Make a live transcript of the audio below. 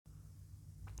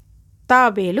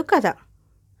తాబేలు కథ.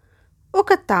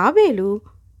 ఒక తాబేలు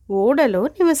ఓడలో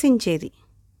నివసించేది.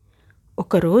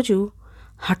 ఒకరోజు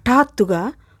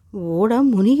హఠాత్తుగా ఓడ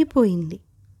మునిగిపోయింది.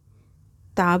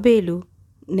 తాబేలు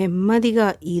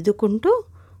నెమ్మదిగా ఈదుకుంటూ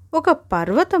ఒక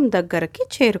పర్వతం దగ్గరికి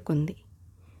చేరుకుంది.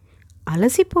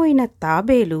 అలసిపోయిన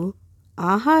తాబేలు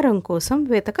ఆహారం కోసం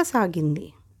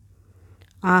వెతకసాగింది.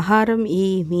 ఆహారం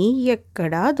ఏమీ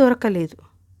ఎక్కడా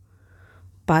దొరకలేదు.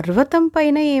 పర్వతం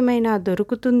పైన ఏమైనా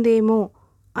దొరుకుతుందేమో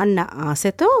అన్న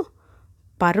ఆశతో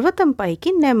పర్వతం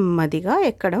పైకి నెమ్మదిగా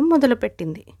ఎక్కడం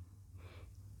మొదలుపెట్టింది.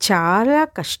 చాలా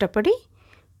కష్టపడి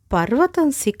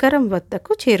పర్వతం శిఖరం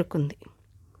వద్దకు చేరుకుంది.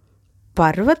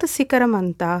 పర్వత శిఖరం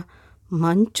అంతా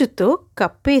మంచుతో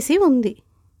కప్పేసి ఉంది.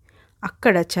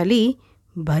 అక్కడ చలి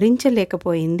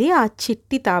భరించలేకపోయింది ఆ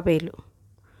చిట్టి తాబేలు.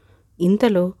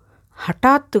 ఇంతలో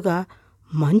హఠాత్తుగా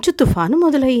మంచు తుఫాను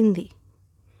మొదలయింది.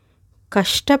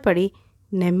 కష్టపడి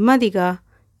నెమ్మదిగా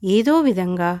ఏదో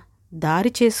విధంగా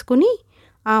దారి చేసుకుని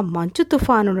ఆ మంచు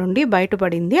తుఫాను నుండి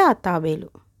బయటపడింది ఆ తాబేలు.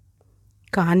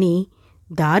 కానీ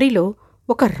దారిలో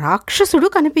ఒక రాక్షసుడు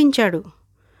కనిపించాడు.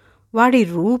 వాడి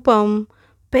రూపం,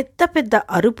 పెద్ద పెద్ద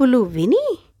అరుపులు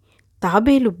విని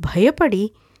తాబేలు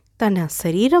భయపడి తన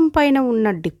శరీరం పైన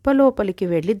ఉన్న డిప్పలోపలికి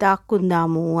వెళ్ళి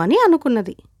దాక్కుందాము అని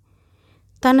అనుకున్నది.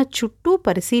 తన చుట్టూ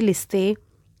పరిశీలిస్తే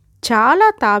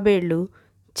చాలా తాబేళ్లు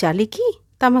చలికి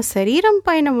తమ శరీరం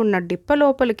పైన ఉన్న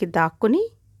డిప్పలోపలికి దాక్కుని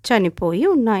చనిపోయి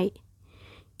ఉన్నాయి.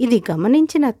 ఇది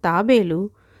గమనించిన తాబేలు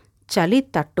చలి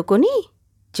తట్టుకొని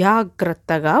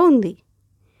జాగ్రత్తగా ఉంది.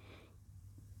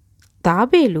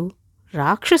 తాబేలు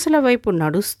రాక్షసుల వైపు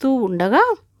నడుస్తూ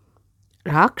ఉండగా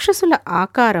రాక్షసుల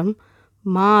ఆకారం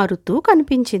మారుతూ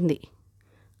కనిపించింది.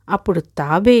 అప్పుడు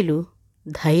తాబేలు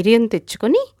ధైర్యం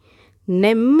తెచ్చుకొని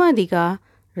నెమ్మదిగా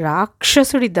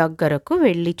రాక్షసుడి దగ్గరకు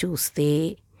వెళ్ళి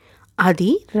చూస్తే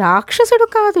అది రాక్షసుడు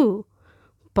కాదు,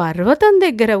 పర్వతం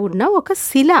దగ్గర ఉన్న ఒక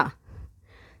శిల.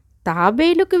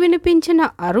 తాబేలుకు వినిపించిన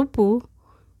అరుపు,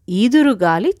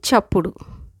 ఈదురుగాలి చప్పుడు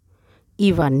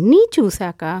ఇవన్నీ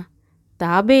చూశాక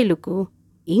తాబేలుకు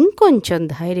ఇంకొంచెం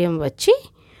ధైర్యం వచ్చి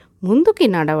ముందుకి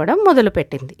నడవడం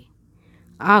మొదలుపెట్టింది.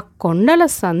 ఆ కొండల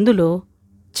సందులో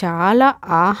చాలా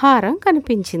ఆహారం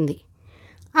కనిపించింది.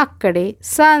 అక్కడే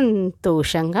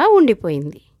సంతోషంగా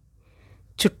ఉండిపోయింది.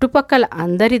 చుట్టుపక్కల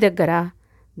అందరి దగ్గర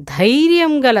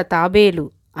ధైర్యం గల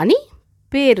తాబేలు అని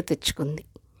పేరు తెచ్చుకుంది.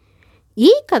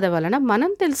 ఈ కథ వలన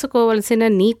మనం తెలుసుకోవలసిన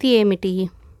నీతి ఏమిటి?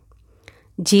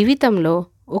 జీవితంలో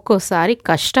ఒక్కోసారి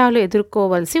కష్టాలు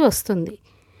ఎదుర్కోవలసి వస్తుంది.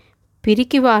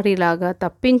 పిరికివారిలాగా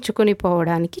తప్పించుకొని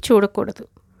పోవడానికి చూడకూడదు.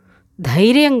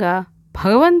 ధైర్యంగా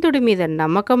భగవంతుడి మీద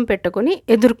నమ్మకం పెట్టుకొని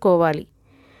ఎదుర్కోవాలి.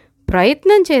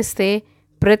 ప్రయత్నం చేస్తే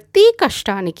ప్రతి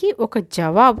కష్టానికి ఒక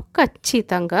జవాబు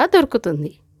ఖచ్చితంగా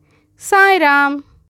దొరుకుతుంది. సాయిరామ్.